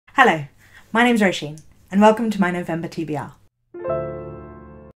Hello, my name's Doshi, and welcome to my November TBR.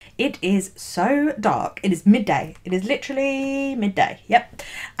 It is so dark. It is midday. It is literally midday, yep.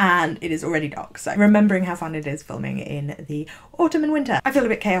 And it is already dark, so remembering how fun it is filming in the autumn and winter. I feel a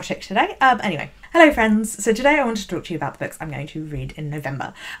bit chaotic today. Anyway, hello friends. So today I want to talk to you about the books I'm going to read in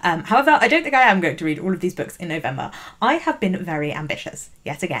November. However, I don't think I am going to read all of these books in November. I have been very ambitious,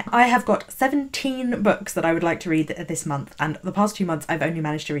 yet again. I have got 17 books that I would like to read this month, and the past 2 months I've only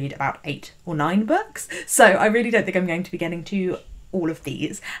managed to read about 8 or 9 books. So I really don't think I'm going to be getting to all of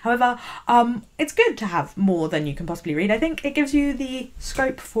these. However, it's good to have more than you can possibly read. I think it gives you the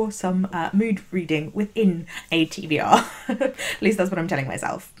scope for some mood reading within a TBR. At least that's what I'm telling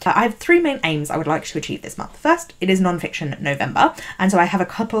myself. I have 3 main aims I would like to achieve this month. First, it is non-fiction November, and so I have a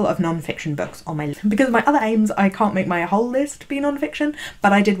couple of non-fiction books on my list. Because of my other aims, I can't make my whole list be non-fiction,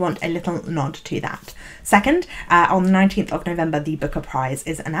 but I did want a little nod to that. Second, on the 19th of November, the Booker Prize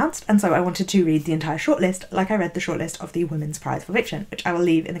is announced, and so I wanted to read the entire shortlist like I read the shortlist of the Women's Prize for Fiction, which I will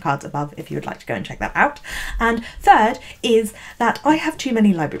leave in the cards above if you would like to go and check that out. And third is that I have too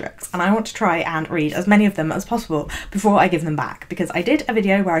many library books, and I want to try and read as many of them as possible before I give them back, because I did a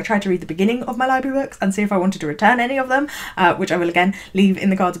video where I tried to read the beginning of my library books and see if I wanted to return any of them, which I will again leave in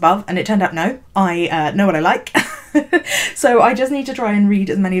the cards above, and it turned out no, I know what I like. So I just need to try and read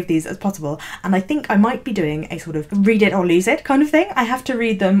as many of these as possible, and I think I might be doing a sort of read it or lose it kind of thing. I have to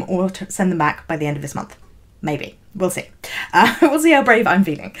read them or send them back by the end of this month. Maybe. We'll see. We'll see how brave I'm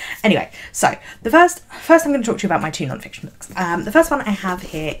feeling. Anyway, so the first I'm going to talk to you about my 2 non-fiction books. The first one I have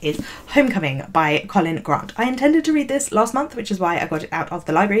here is Homecoming by Colin Grant. I intended to read this last month, which is why I got it out of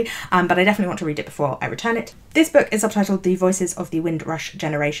the library, but I definitely want to read it before I return it. This book is subtitled The Voices of the Windrush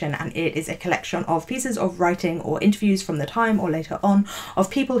Generation, and it is a collection of pieces of writing or interviews from the time or later on of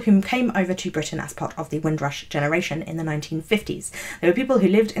people who came over to Britain as part of the Windrush Generation in the 1950s. They were people who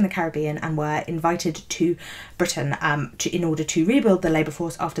lived in the Caribbean and were invited to Britain in order to rebuild the labour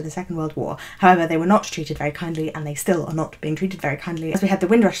force after the Second World War. However, they were not treated very kindly, and they still are not being treated very kindly, as we had the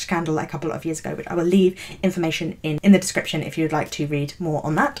Windrush Scandal a couple of years ago, which I will leave information in the description if you would like to read more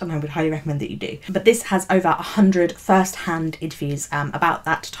on that, and I would highly recommend that you do. But this has over 100 first-hand interviews about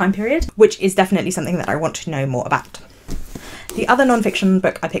that time period, which is definitely something that I want to know more about. The other non-fiction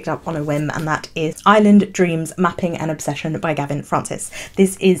book I picked up on a whim, and that is Island Dreams, Mapping and Obsession by Gavin.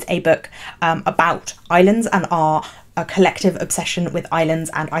 This is a book about islands and a collective obsession with islands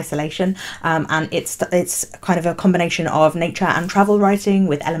and isolation, and it's kind of a combination of nature and travel writing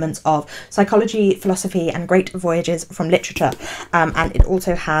with elements of psychology, philosophy and great voyages from literature, and it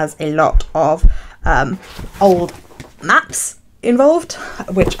also has a lot of old maps involved,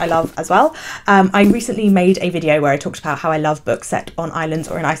 which I love as well. I recently made a video where I talked about how I love books set on islands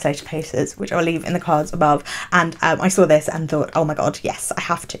or in isolated places, which I'll leave in the cards above, and I saw this and thought, oh my god, yes, I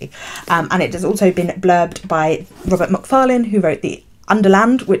have to. And it has also been blurbed by Robert Macfarlane, who wrote The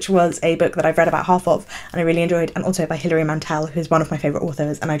Underland, which was a book that I've read about half of and I really enjoyed, and also by Hilary Mantel, who's one of my favourite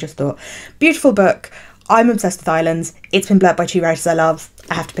authors, and I just thought, beautiful book, I'm obsessed with islands, it's been blurbed by 2 writers I love,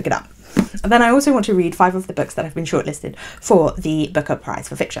 I have to pick it up. And then I also want to read 5 of the books that have been shortlisted for the Booker Prize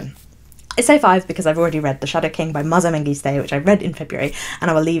for Fiction. I say 5 because I've already read The Shadow King by Maza Mengistu, which I read in February,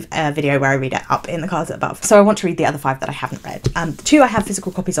 and I will leave a video where I read it up in the cards above. So I want to read the other 5 that I haven't read. The 2 I have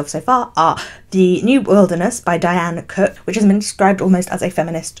physical copies of so far are The New Wilderness by Diane, which has been described almost as a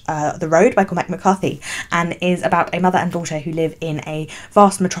feminist The Road by Cormac McCarthy, and is about a mother and daughter who live in a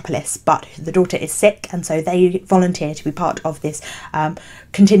vast metropolis, but the daughter is sick, and so they volunteer to be part of this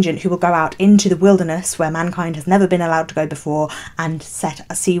contingent who will go out into the wilderness where mankind has never been allowed to go before, and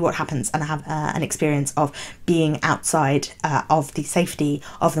see what happens and have an experience of being outside of the safety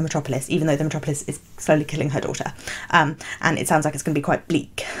of the metropolis, even though the metropolis is slowly killing her daughter. And it sounds like it's going to be quite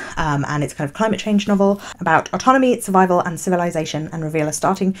bleak. And it's kind of climate change novel about autonomy, survival and civilization, and reveal a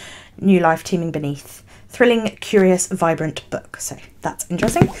starting new life teeming beneath. Thrilling, curious, vibrant book, so that's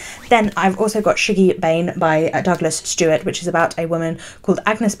interesting. Then I've also got Shuggie Baine by Douglas Stuart, which is about a woman called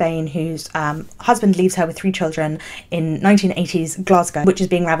Agnes Baine whose husband leaves her with 3 children in 1980s Glasgow, which is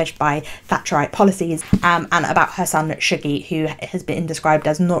being ravaged by Thatcherite policies, and about her son Shuggie, who has been described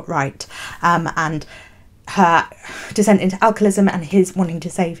as not right, and her descent into alcoholism and his wanting to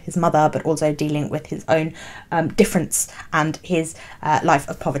save his mother, but also dealing with his own difference and his life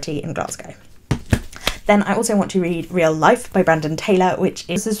of poverty in Glasgow. Then I also want to read Real Life by Brandon Taylor, which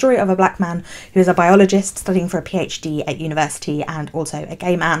is the story of a black man who is a biologist studying for a PhD at university and also a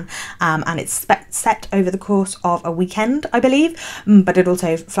gay man, and it's set over the course of a weekend, I believe, but it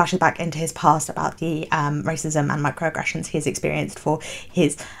also flashes back into his past about the racism and microaggressions he has experienced for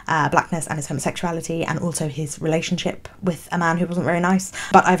his blackness and his homosexuality, and also his relationship with a man who wasn't very nice.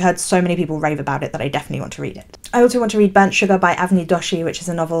 But I've heard so many people rave about it that I definitely want to read it. I also want to read Burnt Sugar by Avni Doshi, which is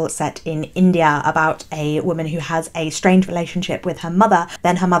a novel set in India about a woman who has a strained relationship with her mother.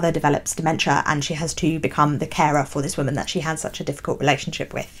 Then her mother develops dementia and she has to become the carer for this woman that she has such a difficult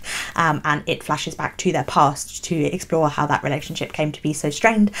relationship with. And it flashes back to their past to explore how that relationship came to be so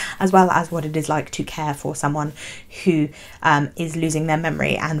strained, as well as what it is like to care for someone who is losing their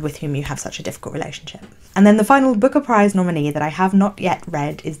memory and with whom you have such a difficult relationship. And then the final Booker Prize nominee that I have not yet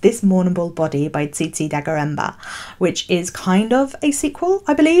read is This Mournable Body by Tsitsi Dagaremba, which is kind of a sequel,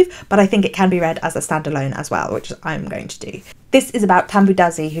 I believe, but I think it can be read as a standalone as well, which I'm going to do. This is about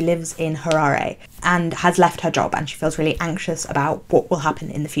Tambudazi, who lives in Harare and has left her job, and she feels really anxious about what will happen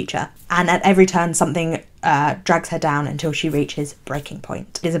in the future. And at every turn, something drags her down until she reaches breaking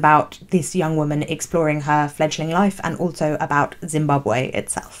point. It is about this young woman exploring her fledgling life and also about Zimbabwe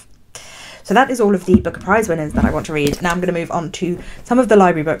itself. So that is all of the Booker Prize winners that I want to read. Now I'm going to move on to some of the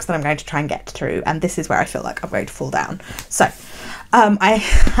library books that I'm going to try and get through, and this is where I feel like I'm going to fall down. So I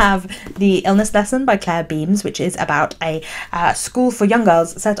have The Illness Lesson by Claire Beams, which is about a school for young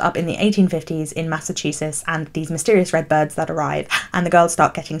girls set up in the 1850s in Massachusetts, and these mysterious red birds that arrive and the girls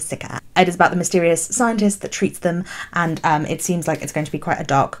start getting sicker. It is about the mysterious scientist that treats them, and it seems like it's going to be quite a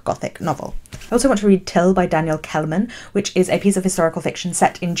dark gothic novel. I also want to read Till by Daniel Kellman, which is a piece of historical fiction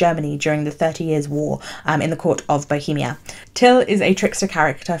set in Germany during the 30 Years' War in the court of Bohemia. Till is a trickster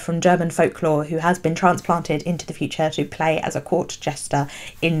character from German folklore who has been transplanted into the future to play as a court jester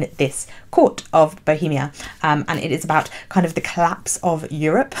in this court of Bohemia, and it is about kind of the collapse of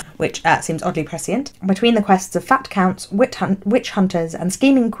Europe, which seems oddly prescient. Between the quests of fat counts, witch hunters and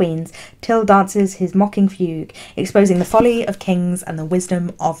scheming queens, Till dances his mocking fugue, exposing the folly of kings and the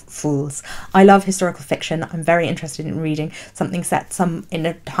wisdom of fools. I love historical fiction. I'm very interested in reading something set in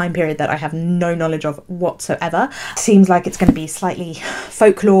a time period that I have no knowledge of whatsoever. Seems like it's going to be slightly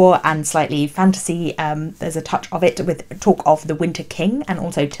folklore and slightly fantasy. There's a touch of it with talk of the Winter King, and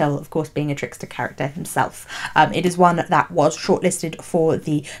also Till, of course, being a trickster character himself. It is one that was shortlisted for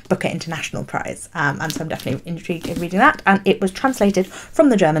the Booker International Prize, and so I'm definitely intrigued in reading that, and it was translated from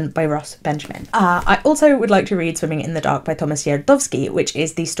the German by Ross Benjamin. I also would like to read Swimming in the Dark by Thomas Yerdowski, which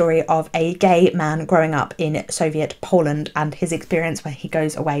is the story of a gay man growing up in Soviet Poland and his experience when he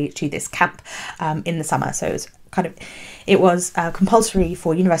goes away to this camp in the summer. So it was compulsory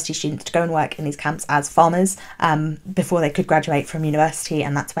for university students to go and work in these camps as farmers before they could graduate from university,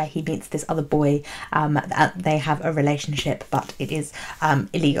 and that's where he meets this other boy. They have a relationship, but it is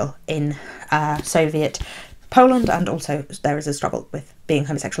illegal in Soviet Poland, and also there is a struggle with being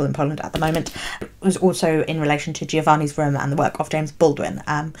homosexual in Poland at the moment. It was also in relation to Giovanni's Room, and the work of James Baldwin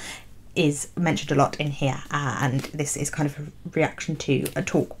is mentioned a lot in here, and this is kind of a reaction to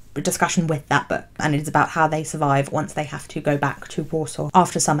a discussion with that book, and it is about how they survive once they have to go back to Warsaw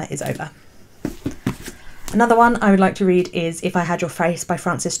after summer is over. Another one I would like to read is If I Had Your Face by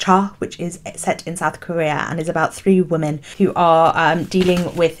Frances Cha, which is set in South Korea and is about 3 women who are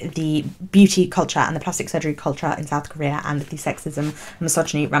dealing with the beauty culture and the plastic surgery culture in South Korea and the sexism and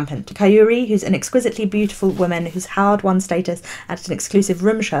misogyny rampant. Kayuri, who's an exquisitely beautiful woman whose hard-won status at an exclusive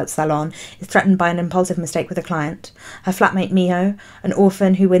room shirt salon is threatened by an impulsive mistake with a client. Her flatmate Miho, an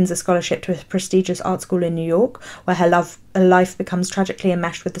orphan who wins a scholarship to a prestigious art school in New York, where her life becomes tragically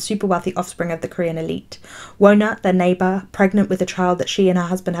enmeshed with the super wealthy offspring of the Korean elite. Wona, their neighbour, pregnant with a child that she and her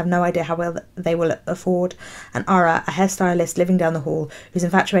husband have no idea how well they will afford. And Ara, a hairstylist living down the hall, whose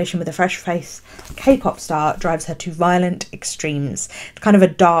infatuation with a fresh-faced K-pop star drives her to violent extremes. It's kind of a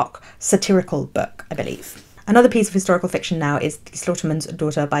dark, satirical book, I believe. Another piece of historical fiction now is The Slaughterman's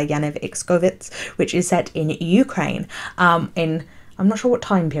Daughter by Yanev Ikskovitz, which is set in Ukraine, I'm not sure what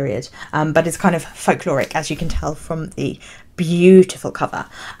time period, but it's kind of folkloric, as you can tell from the beautiful cover,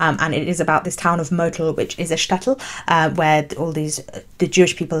 and it is about this town of Motul, which is a shtetl, where the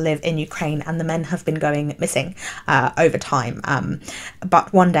Jewish people live in Ukraine, and the men have been going missing over time.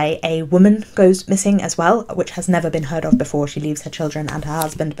 But one day a woman goes missing as well, which has never been heard of before. She leaves her children and her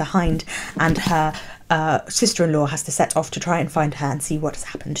husband behind, and her sister-in-law has to set off to try and find her and see what has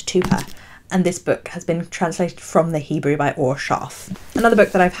happened to her. and this book has been translated from the Hebrew by Or Shaf. Another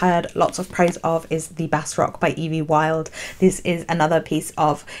book that I've heard lots of praise of is The Bass Rock by Evie Wilde. This is another piece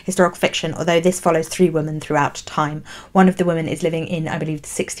of historical fiction, although this follows 3 women throughout time. One of the women is living in, I believe, the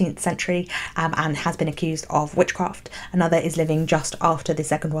 16th century and has been accused of witchcraft. Another is living just after the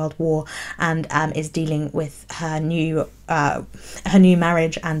Second World War and is dealing with her new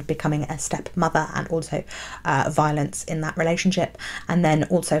marriage and becoming a stepmother, and also violence in that relationship. And then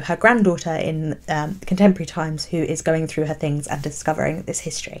also her granddaughter in contemporary times, who is going through her things and discovering this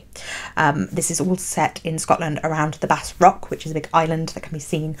history. This is all set in Scotland around the Bass Rock, which is a big island that can be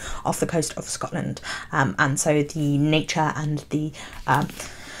seen off the coast of Scotland. And so the nature and the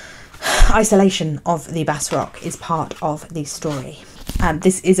isolation of the Bass Rock is part of the story.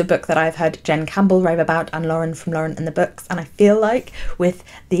 This is a book that I've heard Jen Campbell rave about, and Lauren from Lauren and the Books, and I feel like with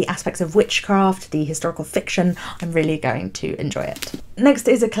the aspects of witchcraft, the historical fiction, I'm really going to enjoy it. Next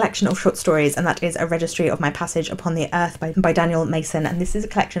is a collection of short stories, and that is A Registry of My Passage Upon the Earth by Daniel Mason, and this is a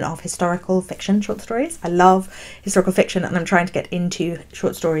collection of historical fiction short stories. I love historical fiction and I'm trying to get into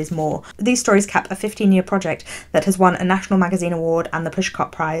short stories more. These stories cap a 15-year project that has won a National Magazine Award and the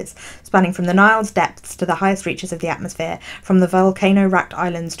Pushcart Prize, spanning from the Nile's depths to the highest reaches of the atmosphere, from the volcano-racked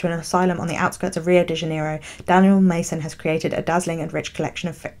islands to an asylum on the outskirts of Rio de Janeiro. Daniel Mason has created a dazzling and rich collection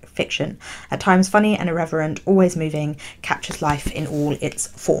of fiction, at times funny and irreverent, always moving, captures life in all its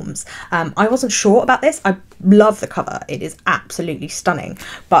forms. I wasn't sure about this. I love the cover, it is absolutely stunning,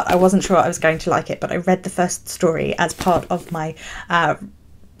 but I wasn't sure I was going to like it. But I read the first story as part of my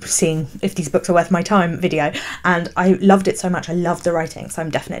seeing if these books are worth my time video, and I loved it so much. I loved the writing, so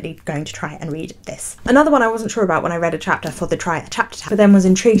I'm definitely going to try and read this. Another one I wasn't sure about when I read a chapter for the Try a Chapter tag, but then was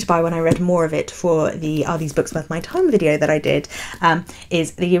intrigued by when I read more of it for the Are These Books Worth My Time video that I did,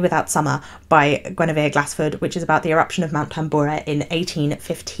 is The Year Without Summer by Guinevere Glassford, which is about the eruption of Mount Tambora in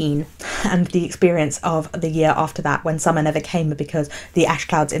 1815 and the experience of the year after that, when summer never came because the ash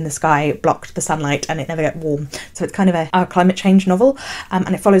clouds in the sky blocked the sunlight and it never got warm. So it's kind of a climate change novel,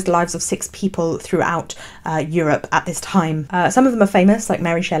 and it follows the lives of 6 people throughout Europe at this time. Some of them are famous, like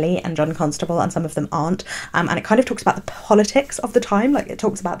Mary Shelley and John Constable, and some of them aren't. And it kind of talks about the politics of the time, like it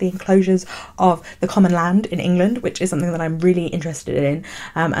talks about the enclosures of the common land in England, which is something that I'm really interested in.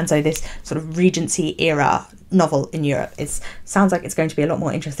 And so this sort of Regency era novel in Europe sounds like it's going to be a lot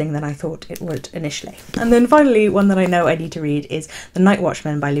more interesting than I thought it would initially. And then finally, one that I know I need to read is The Night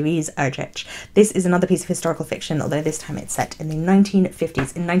Watchman by Louise Erdrich. This is another piece of historical fiction, although this time it's set in the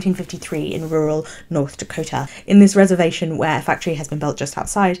 1950s, in 1953 in rural North Dakota, in this reservation where a factory has been built just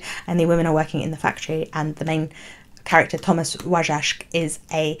outside, and the women are working in the factory, and the main character, Thomas Wajashk, is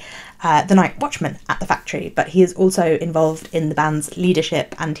the night watchman at the factory, but he is also involved in the band's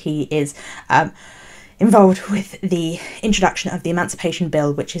leadership, and he is involved with the introduction of the Emancipation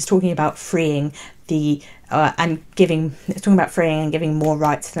Bill, which is talking about freeing the it's talking about freeing and giving more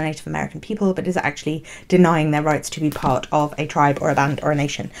rights to the Native American people, but is actually denying their rights to be part of a tribe or a band or a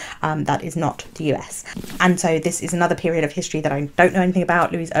nation that is not the US. And so this is another period of history that I don't know anything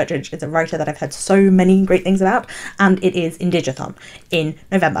about. Louise Erdrich is a writer that I've heard so many great things about, and it is Indigithon in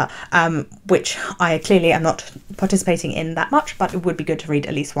November, which I clearly am not participating in that much, but it would be good to read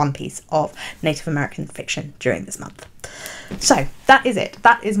at least one piece of Native American fiction during this month. So that is it.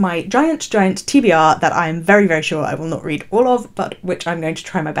 That is my giant TBR that I'm very, very sure I will not read all of, but which I'm going to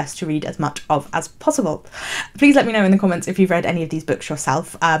try my best to read as much of as possible. Please let me know in the comments if you've read any of these books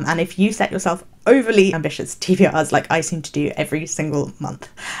yourself, and if you set yourself overly ambitious TBRs like I seem to do every single month.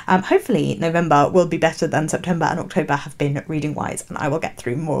 Hopefully November will be better than September and October have been reading wise, and I will get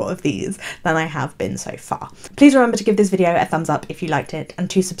through more of these than I have been so far. Please remember to give this video a thumbs up if you liked it, and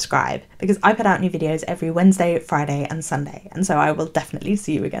to subscribe, because I put out new videos every Wednesday, Friday and Sunday, and so I will definitely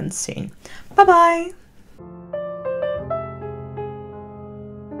see you again soon. Bye bye!